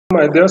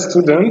My dear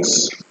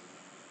students,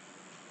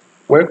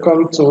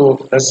 welcome to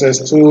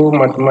SS2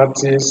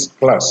 Mathematics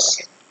class.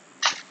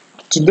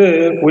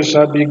 Today we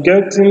shall be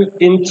getting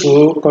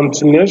into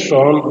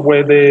continuation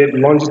with the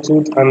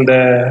longitude and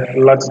the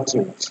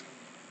latitude.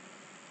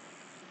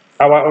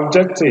 Our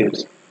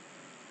objectives: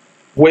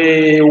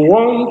 we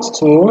want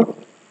to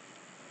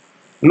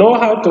know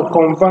how to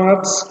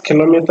convert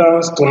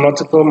kilometers to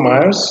nautical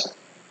miles,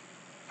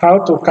 how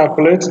to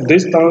calculate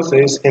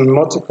distances in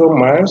nautical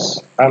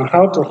miles, and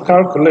how to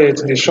calculate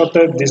the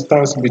shortest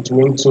distance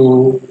between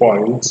 2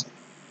 points.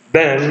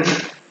 Then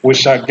we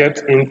shall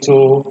get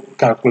into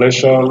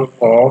calculation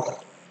of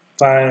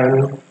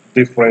time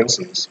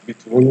differences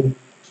between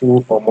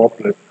two or more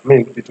places.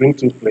 Between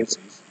two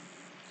places.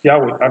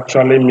 Here we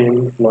actually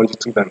mean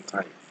longitude and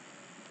time.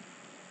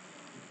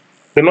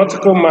 The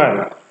nautical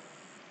mile.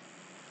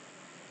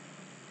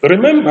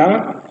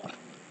 Remember,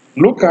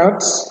 look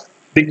at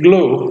the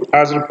globe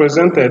as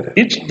represented.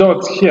 Each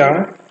dot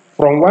here,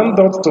 from one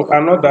dot to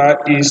another,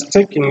 is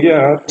taken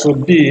here to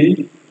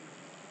be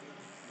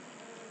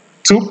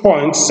 2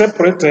 points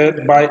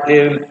separated by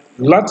a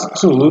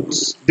latitude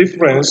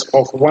difference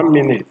of 1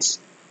 minute.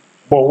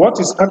 But what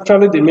is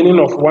actually the meaning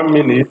of 1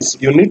 minute?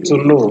 You need to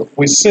know.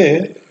 We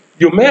say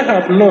you may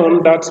have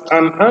known that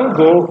an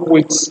angle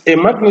with a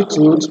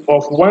magnitude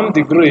of 1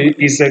 degree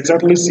is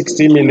exactly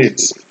 60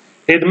 minutes.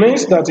 It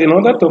means that in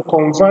order to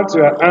convert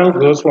your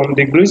angles from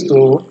degrees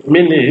to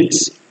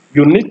minutes,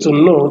 you need to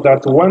know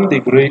that 1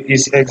 degree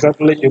is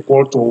exactly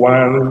equal to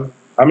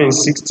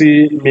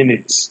 60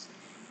 minutes.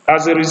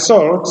 As a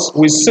result,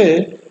 we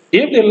say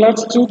if the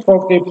latitude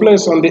of a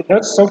place on the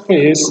Earth's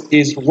surface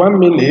is 1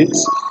 minute,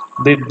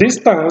 the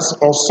distance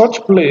of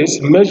such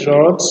place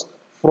measured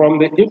from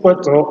the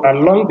equator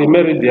along the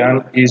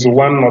meridian is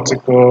 1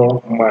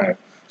 nautical mile.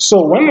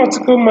 So 1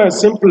 nautical mile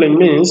simply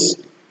means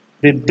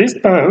the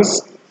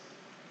distance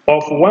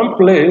of one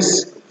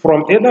place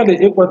from either the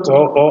equator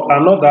or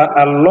another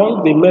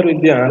along the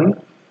meridian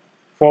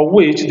for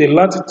which the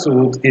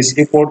latitude is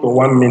equal to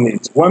 1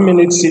 minute. 1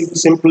 minute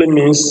simply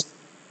means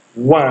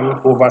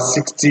 1 over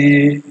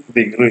 60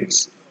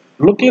 degrees.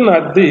 Looking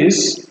at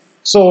this,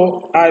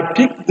 so I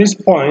pick this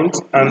point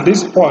and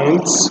this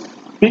point,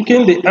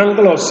 picking the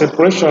angle of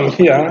separation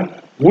here,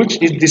 which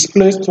is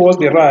displaced towards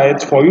the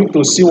right for you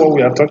to see what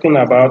we are talking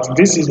about.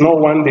 This is not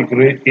 1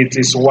 degree, it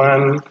is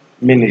 1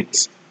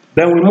 minute.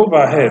 Then we move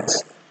ahead.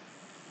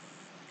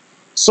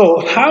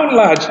 So how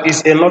large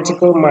is a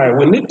nautical mile?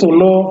 We need to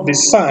know the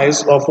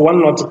size of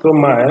 1 nautical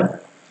mile.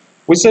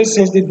 We say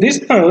since the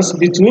distance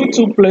between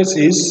two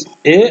places,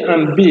 A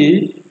and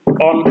B,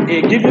 on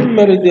a given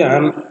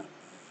meridian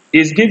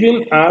is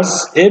given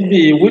as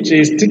AB, which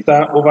is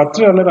theta over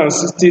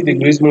 360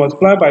 degrees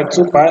multiplied by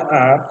 2 pi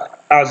r,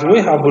 as we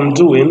have been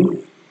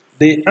doing,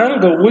 the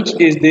angle which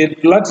is the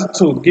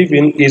latitude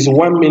given is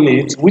 1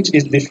 minute, which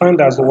is defined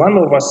as 1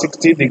 over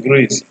 60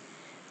 degrees.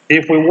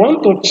 If we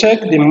want to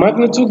check the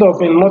magnitude of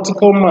a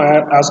nautical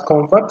mile as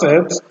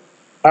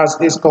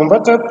is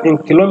converted in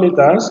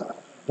kilometers,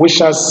 we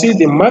shall see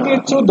the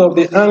magnitude of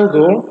the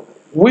angle,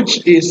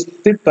 which is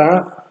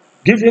theta,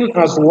 given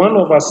as 1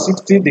 over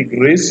 60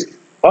 degrees,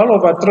 all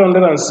over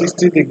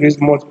 360 degrees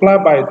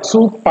multiplied by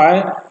 2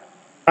 pi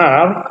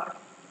r.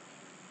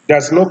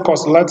 There's no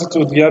cos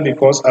latitude here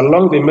because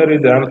along the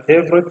meridian,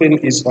 everything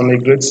is on a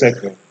great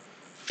circle.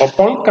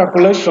 Upon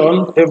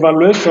calculation,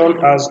 evaluation,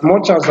 as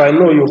much as I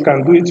know you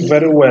can do it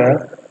very well,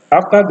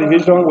 after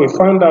division we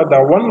find out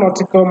that 1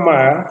 nautical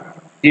mile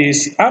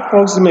is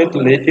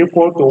approximately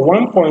equal to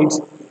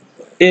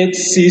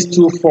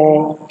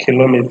 1.8624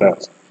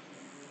 kilometers.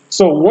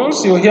 So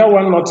once you hear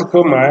 1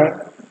 nautical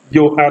mile,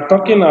 you are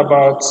talking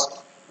about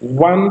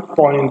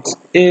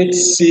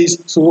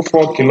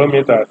 1.8624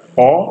 kilometers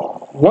or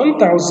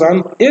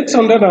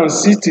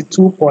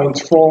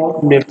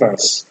 1,862.4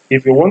 meters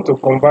if you want to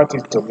convert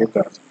it to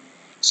meters.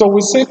 So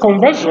we say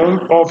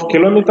conversion of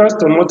kilometers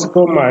to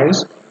nautical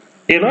miles.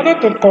 In order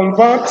to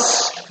convert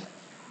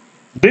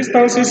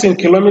distances in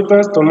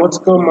kilometers to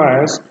nautical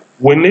miles,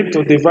 we need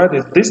to divide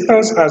the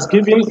distance as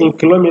given in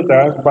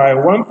kilometers by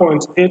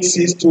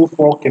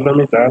 1.8624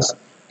 kilometers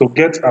to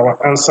get our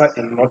answer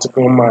in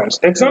nautical miles.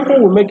 Example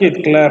will make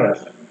it clearer.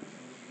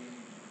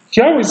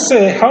 Here we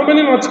say how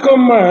many nautical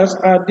miles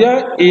are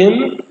there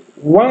in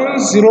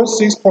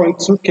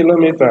 106.2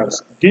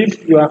 kilometers.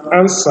 Give your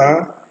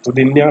answer to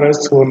the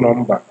nearest whole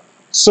number.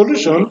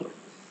 Solution: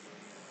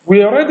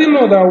 we already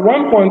know that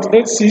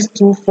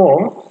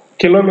 1.8624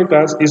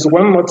 kilometers is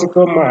 1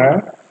 nautical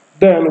mile.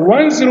 Then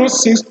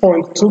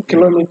 106.2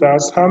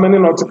 kilometers, how many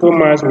nautical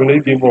miles will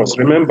it give us?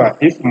 Remember,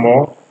 if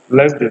more,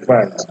 let's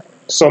divide.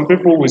 Some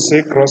people will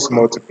say cross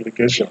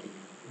multiplication.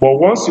 But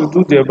once you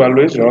do the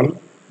evaluation,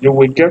 you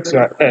will get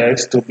your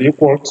x to be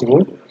equal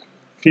to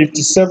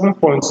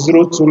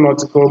 57.02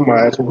 nautical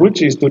miles,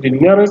 which is to the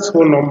nearest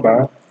whole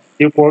number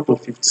equal to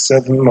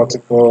 57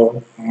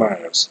 nautical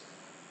miles.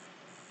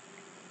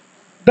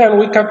 Then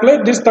we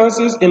calculate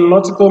distances in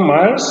nautical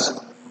miles.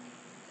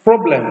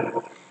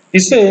 Problem: He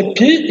said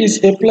P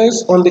is a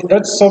place on the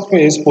Earth's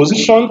surface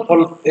positioned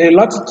on a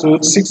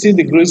latitude 60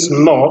 degrees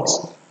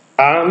north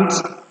and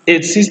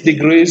 86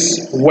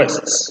 degrees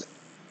west.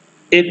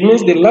 It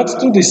means the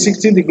latitude is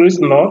 60 degrees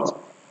north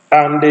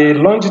and the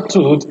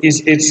longitude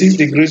is 86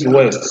 degrees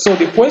west. So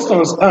the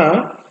questions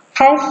are,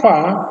 how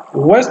far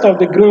west of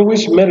the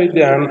Greenwich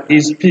meridian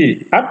is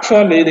P?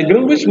 Actually, the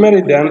Greenwich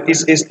meridian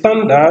is a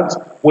standard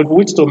with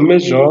which to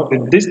measure the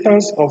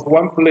distance of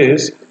one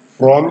place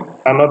from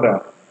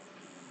another.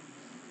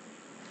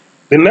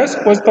 The next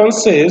question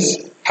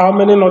says, how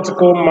many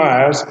nautical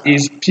miles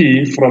is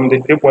P from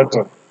the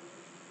equator?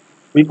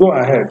 We go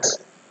ahead.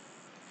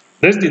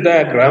 This is the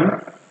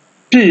diagram.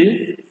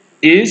 P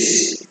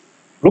is,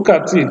 look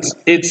at it,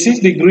 86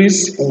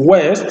 degrees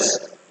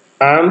west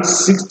and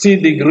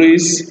 60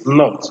 degrees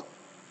north.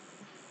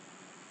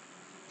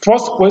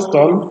 First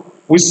question,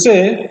 we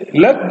say,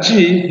 let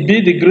G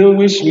be the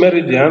Greenwich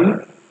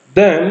meridian,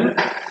 then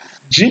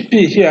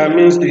GP here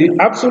means the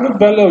absolute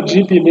value of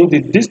GP means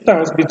the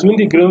distance between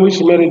the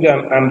Greenwich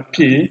meridian and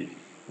P,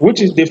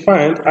 which is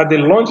defined as the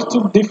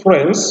longitude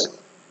difference.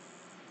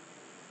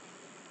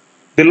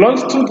 The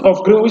longitude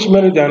of Greenwich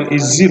meridian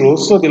is 0,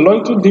 so the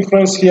longitude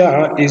difference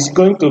here is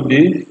going to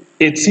be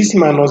 86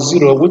 minus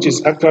 0, which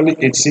is actually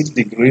 86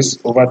 degrees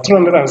over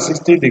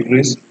 360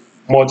 degrees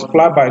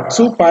multiplied by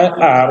 2 pi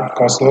r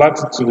cos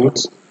latitude.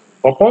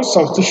 Upon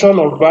substitution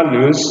of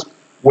values,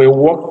 we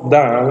work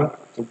down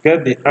to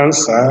get the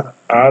answer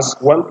as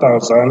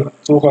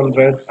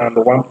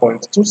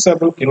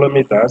 1,201.27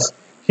 kilometers.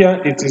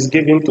 Here it is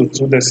given to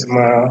 2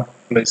 decimal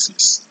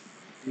places.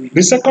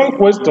 The second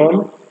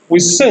question, we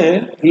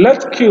say,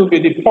 let Q be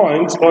the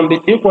point on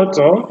the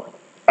equator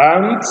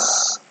and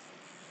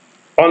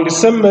on the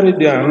same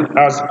meridian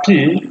as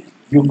P.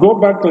 You go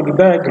back to the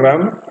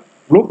diagram,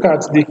 look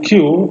at the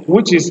Q,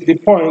 which is the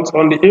point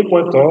on the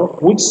equator,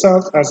 which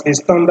serves as a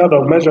standard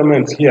of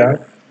measurement here,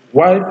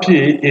 while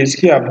P is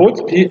here.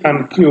 Both P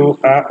and Q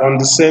are on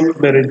the same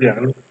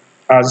meridian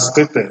as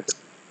stated.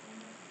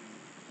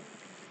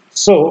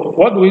 So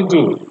what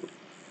do?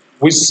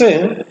 We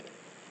say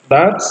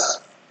that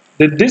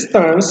the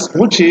distance,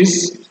 which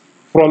is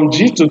from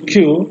G to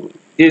Q,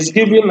 is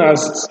given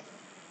as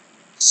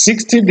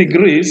 60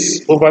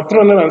 degrees over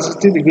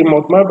 360 degrees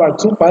multiplied by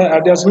 2 pi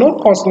r. There's no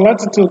cos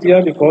latitude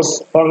here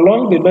because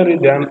along the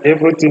meridian,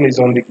 everything is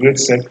on the great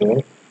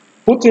circle.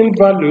 Put in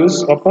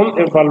values upon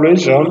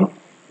evaluation,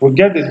 we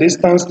get the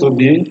distance to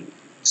be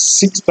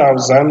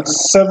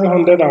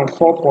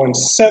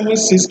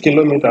 6,704.76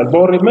 kilometers.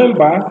 But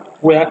remember,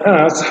 we are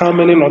asked how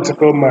many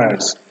nautical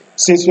miles.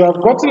 Since we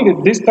have gotten the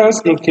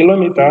distance in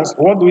kilometers,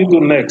 what do we do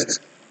next?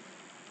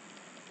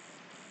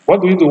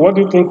 What do we do? What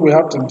do you think we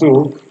have to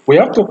do? We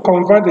have to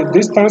convert the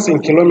distance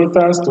in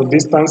kilometers to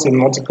distance in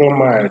nautical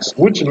miles,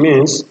 which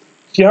means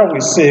here we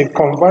say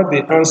convert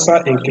the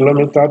answer in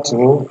kilometer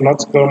to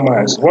nautical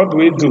miles. What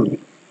do?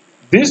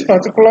 This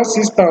particular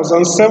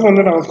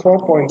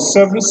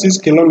 6,704.76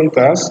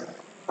 kilometers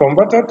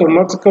converted to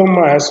nautical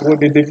miles will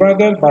be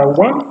divided by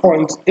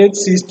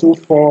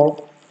 1.8624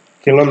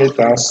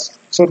 kilometers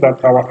so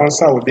that our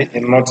answer will be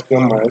in nautical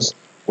miles.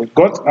 We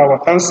got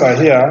our answer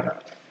here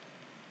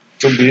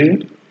to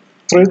be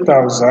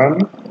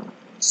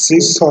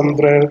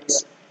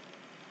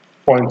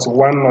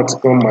 3,600.1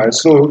 nautical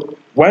miles. So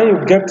when you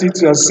get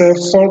it yourself,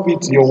 solve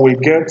it, you will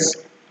get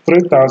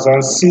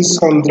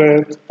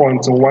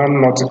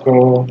 3,600.1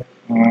 nautical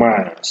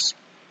miles.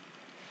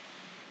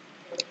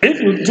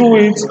 If you do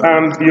it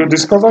and you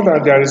discover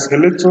that there is a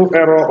little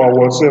error or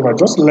whatsoever,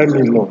 just let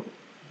me know.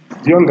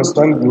 Do you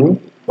understand me?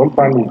 Don't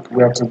panic,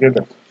 we are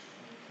together.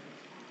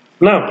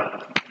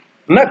 Now,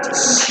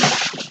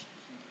 next,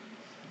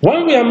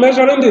 when we are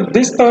measuring the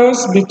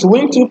distance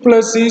between two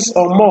places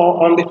or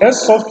more on the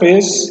Earth's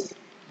surface,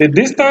 the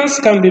distance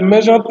can be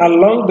measured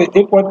along the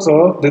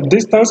equator, the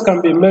distance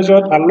can be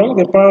measured along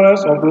the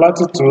parallels of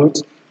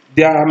latitude.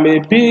 There may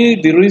be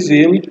the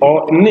reason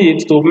or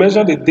need to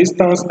measure the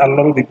distance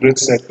along the great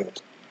circle.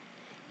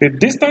 The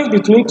distance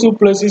between two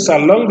places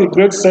along the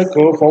great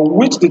circle, for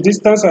which the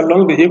distance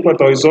along the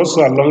equator is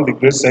also along the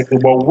great circle,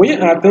 but we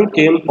are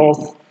thinking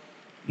of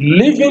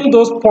leaving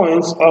those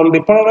points on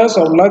the parallels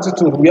of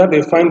latitude where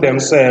they find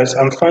themselves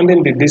and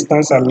finding the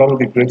distance along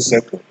the great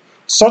circle.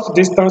 Such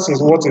distance is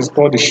what is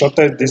called the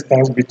shortest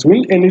distance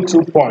between any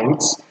 2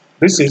 points.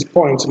 This is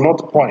points,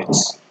 not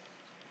points.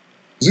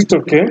 Is it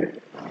okay?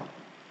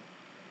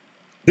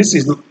 This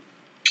is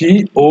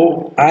P-O-I-N-T-S,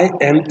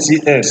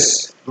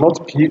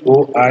 not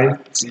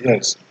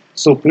P-O-I-T-S.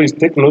 So please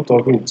take note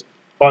of it.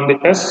 On the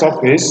Earth's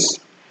surface,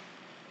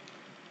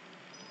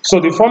 so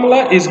the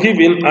formula is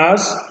given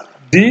as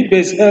D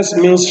base S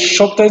means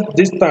shortest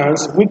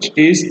distance, which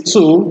is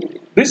 2.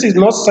 This is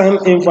not sign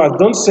inverse.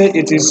 Don't say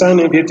it is sign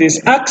inverse. It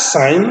is arc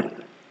sine,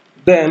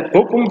 then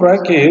open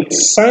bracket,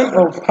 sine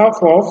of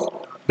half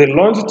of the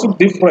longitude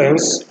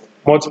difference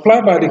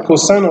multiplied by the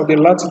cosine of the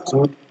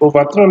latitude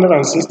over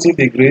 360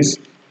 degrees,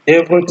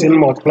 everything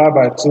multiplied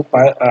by 2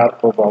 pi r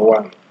over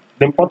 1.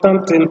 The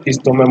important thing is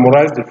to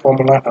memorize the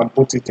formula and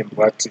put it in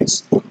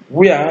practice.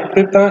 Where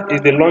theta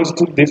is the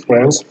longitude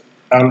difference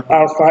and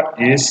alpha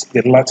is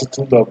the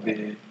latitude of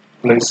the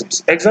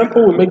places.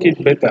 Example will make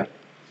it better.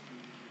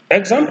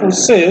 Example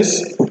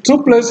says,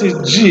 two places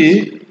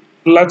G,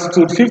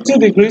 latitude 50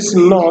 degrees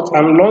north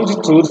and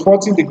longitude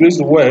 40 degrees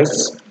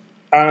west,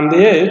 and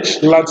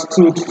H,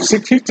 latitude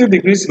 50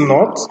 degrees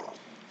north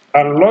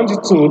and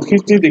longitude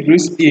 50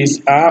 degrees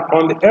east are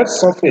on the Earth's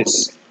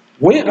surface.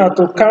 We are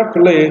to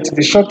calculate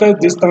the shortest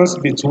distance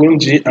between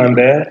G and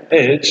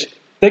H,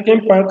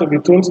 taking pi to be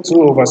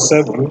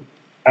 22/7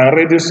 and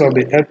radius of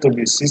the Earth to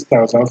be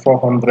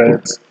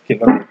 6,400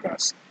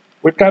 kilometers.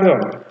 We carry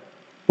on.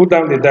 Put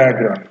down the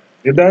diagram.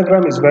 The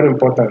diagram is very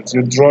important.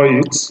 You draw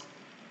it.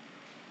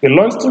 The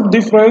longitude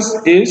difference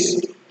is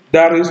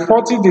there is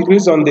 40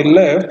 degrees on the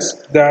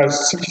left, there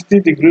is 60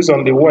 degrees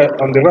on the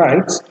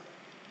right.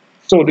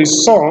 So the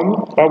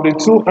sum of the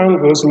two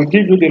angles will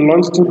give you the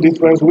longitude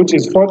difference, which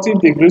is 40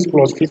 degrees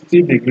plus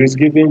 50 degrees,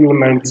 giving you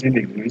 90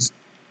 degrees,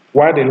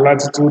 while the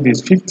latitude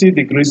is 50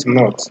 degrees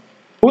north.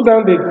 Put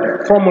down the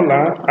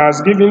formula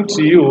as given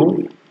to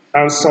you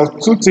and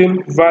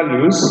substituting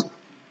values.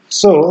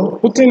 So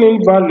putting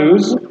in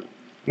values,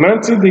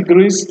 90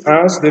 degrees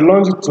as the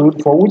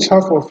longitude, for which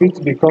half of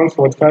it becomes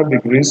 45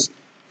 degrees,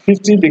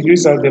 50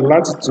 degrees as the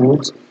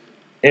latitude.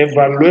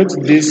 Evaluate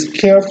this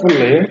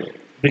carefully.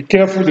 Be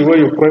careful the way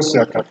you press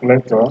your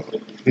calculator.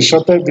 The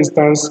shortest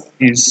distance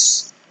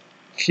is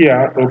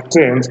here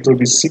obtained to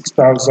be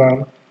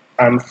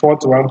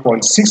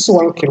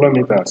 6,041.61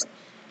 kilometers.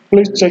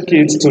 Please check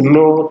it to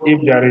know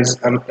if there is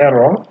an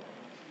error.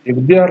 If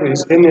there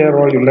is any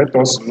error, you let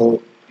us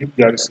know. If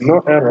there is no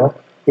error,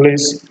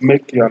 please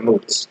make your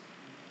notes.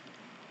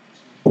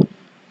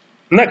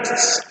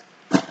 Next,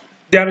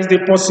 there is the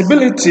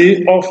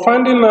possibility of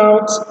finding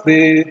out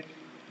the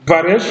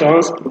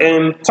variations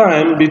in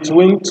time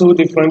between two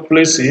different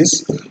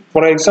places.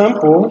 For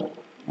example,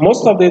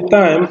 most of the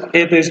time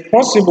it is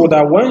possible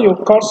that when you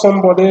call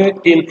somebody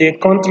in a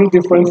country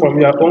different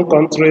from your own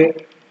country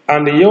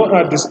and you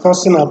are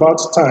discussing about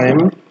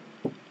time,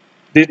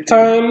 the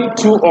time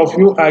two of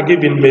you are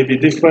given may be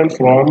different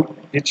from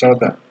each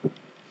other.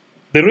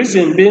 The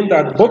reason being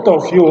that both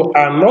of you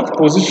are not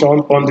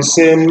positioned on the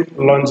same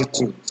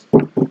longitude.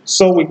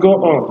 So we go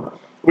on.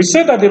 We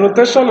say that the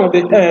rotation of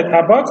the Earth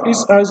about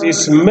its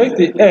axis makes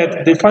the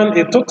Earth define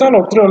a total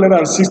of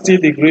 360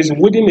 degrees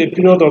within a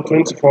period of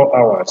 24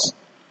 hours.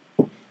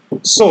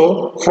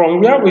 So,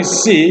 from where we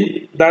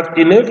see that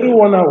in every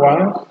 1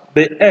 hour,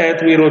 the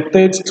Earth will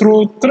rotate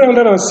through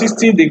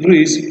 360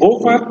 degrees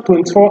over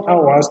 24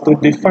 hours to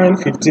define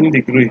 15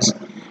 degrees.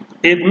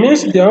 It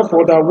means,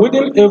 therefore, that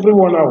within every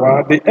 1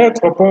 hour, the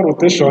Earth upon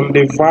rotation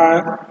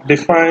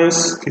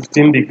defines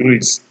 15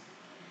 degrees.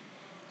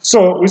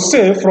 So, we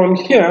say from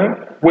here,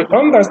 we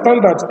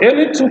understand that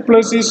any two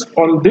places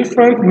on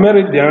different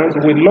meridians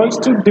with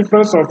longitude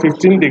difference of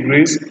 15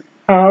 degrees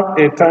have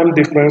a time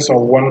difference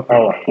of 1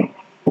 hour.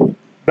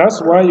 That's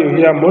why you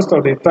hear most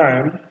of the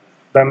time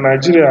that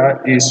Nigeria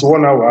is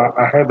 1 hour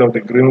ahead of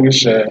the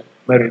Greenwich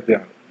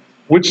meridian,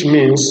 which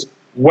means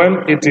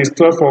when it is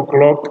 12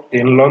 o'clock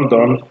in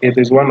London, it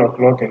is 1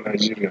 o'clock in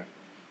Nigeria.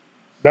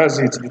 That's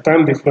it. The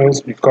time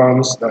difference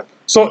becomes that.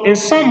 So in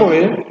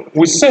summary,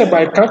 we say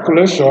by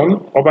calculation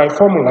or by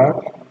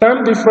formula,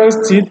 time difference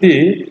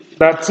TD,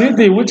 that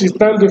TD, which is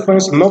time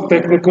difference, not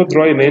technical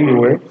drawing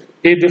anyway,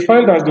 is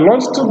defined as the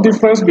longitude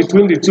difference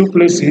between the two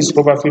places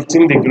over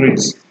 15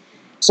 degrees.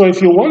 So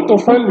if you want to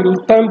find the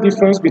time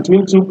difference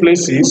between two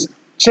places,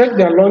 check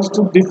their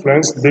longitude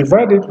difference,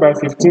 divide it by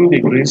 15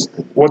 degrees,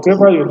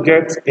 whatever you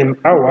get in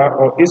hour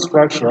or each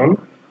fraction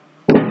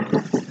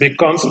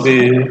becomes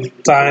the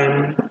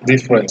time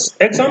difference.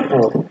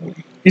 Example,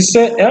 it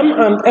says M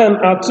and N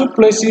are two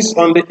places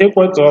on the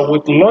equator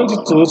with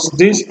longitudes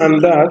this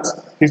and that,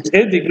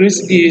 58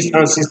 degrees east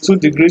and 62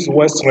 degrees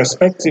west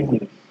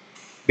respectively.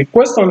 The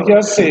question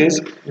here says,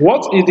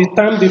 what is the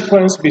time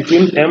difference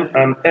between M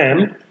and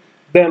N?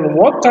 Then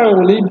what time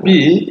will it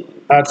be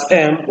at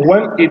M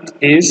when it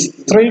is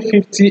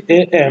 3:50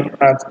 a.m.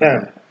 at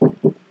M?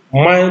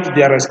 Mind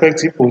their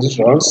respective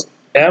positions.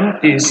 M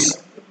is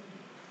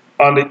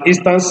on the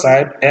eastern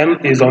side, N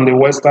is on the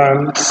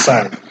western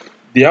side.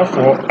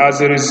 Therefore, as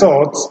a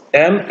result,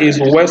 N is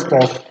west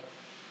of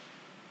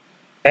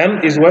M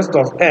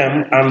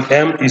and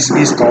M is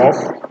east of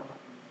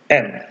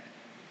N.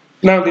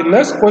 Now the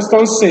next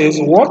question says,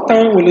 what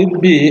time will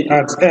it be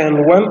at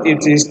N when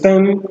it is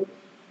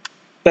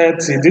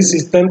 10:30? This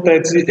is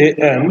 10:30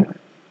 a.m.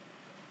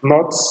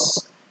 Not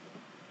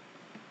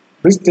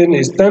this thing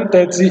is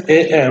 10:30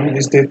 a.m.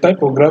 It's a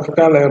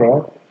typographical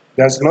error.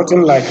 There's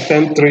nothing like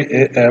 10:03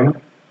 a.m.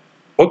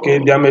 Okay,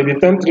 there may be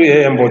 10:03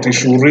 a.m., but it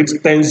should read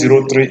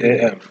 10:03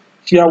 a.m.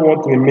 Here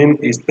what we mean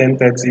is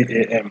 10:30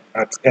 a.m.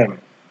 at M.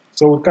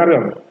 So we carry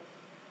on.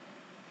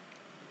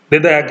 The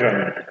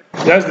diagram.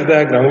 That's the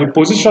diagram. We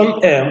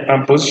position M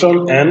and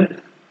position N.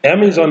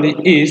 M is on the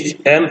east,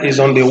 N is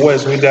on the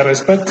west with their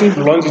respective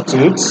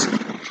longitudes.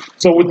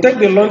 So we take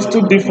the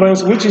longitude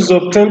difference, which is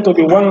obtained to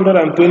be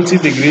 120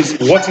 degrees.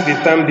 What is the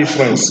time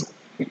difference?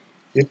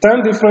 The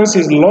time difference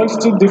is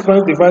longitude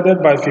difference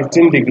divided by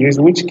 15 degrees,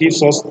 which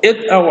gives us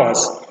 8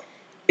 hours.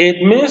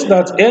 It means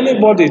that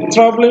anybody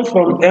traveling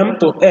from M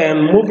to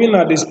N, moving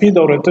at the speed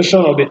of rotation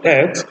of the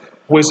Earth,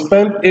 we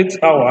spend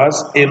 8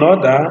 hours in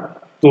order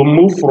to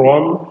move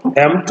from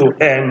M to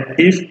N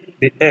if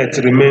the Earth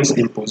remains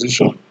in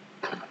position.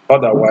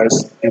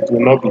 Otherwise, it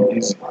will not be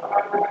easy.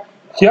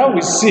 Here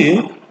we see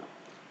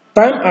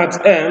time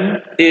at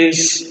M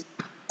is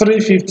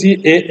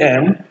 3:50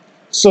 a.m.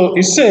 So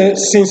it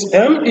says since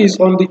M is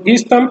on the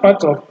eastern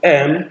part of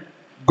N,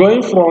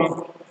 going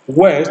from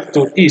west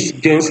to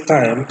east gains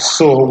time,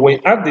 so we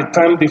add the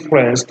time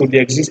difference to the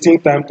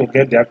existing time to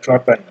get the actual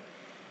time.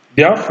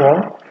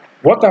 Therefore,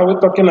 what are we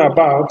talking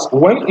about?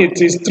 When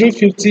it is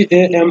 3:50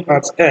 a.m.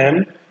 at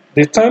N,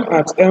 the time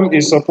at M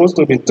is supposed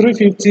to be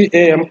 3:50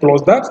 a.m.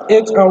 plus that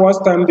 8 hours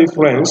time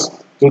difference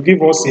to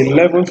give us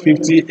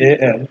 11:50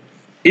 a.m.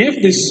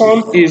 If the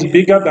sun is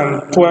bigger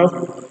than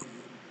 12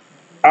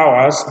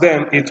 hours,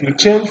 then it will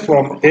change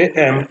from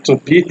a.m. to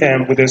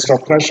p.m. with a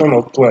subtraction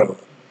of 12.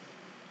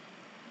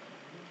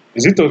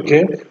 Is it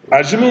okay?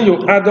 Assuming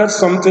you added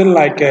something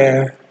like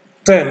 10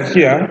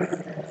 here,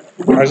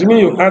 assuming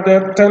you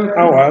added 10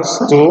 hours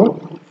to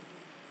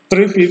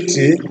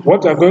 350,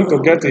 what you're going to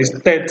get is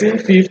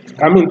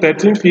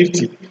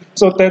 1350.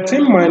 So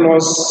 13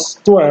 minus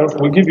 12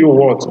 will give you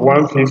what?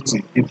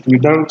 150. It will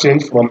then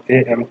change from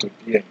AM to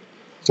PM.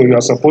 So you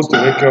are supposed to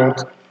work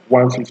out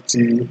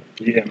 150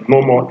 PM,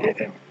 no more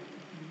AM.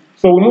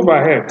 So we move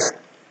ahead.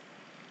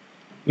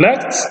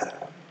 Next,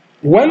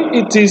 when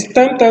it is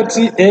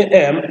 10:30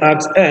 AM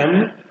at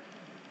M,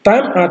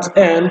 time at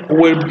N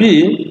will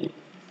be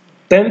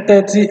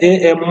 10:30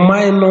 a.m.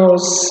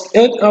 minus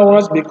 8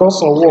 hours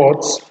because of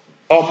what?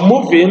 Of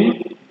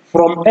moving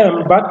from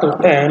M back to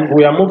N,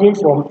 we are moving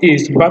from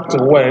east back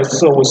to west,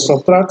 so we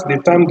subtract the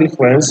time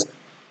difference,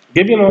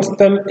 giving us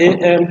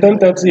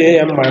 10:30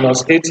 a.m.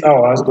 minus 8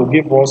 hours to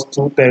give us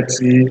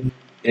 2:30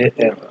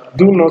 a.m.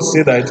 Do not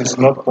say that it is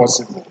not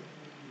possible.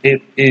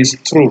 It is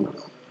true.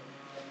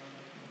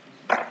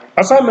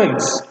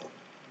 Assignments.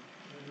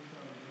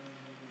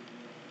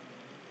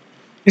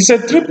 It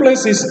said 3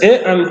 places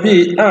A and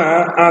B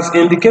are as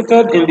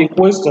indicated in the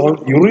question.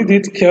 You read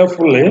it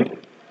carefully.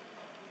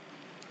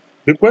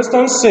 The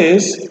question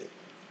says,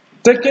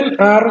 taking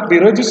R, the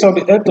radius of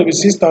the Earth to be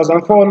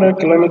 6,400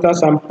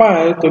 kilometers and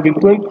pi to be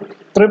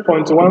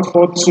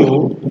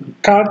 3.142,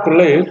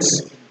 calculate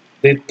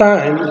the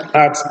time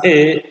at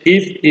A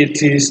if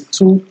it is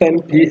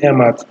 2:10 p.m.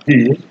 at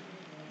B,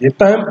 the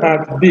time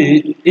at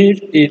B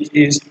if it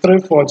is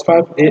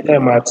 3:45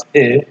 a.m. at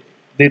A,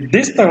 the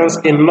distance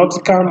in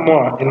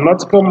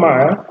nautical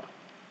mile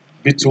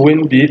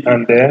between B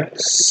and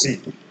C.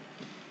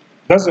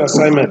 That's your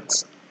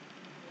assignment.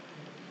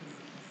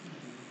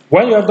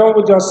 When you are done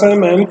with your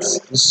assignment,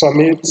 you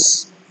submit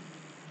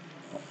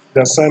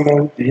the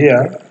assignment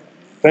here.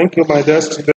 Thank you, my dear students.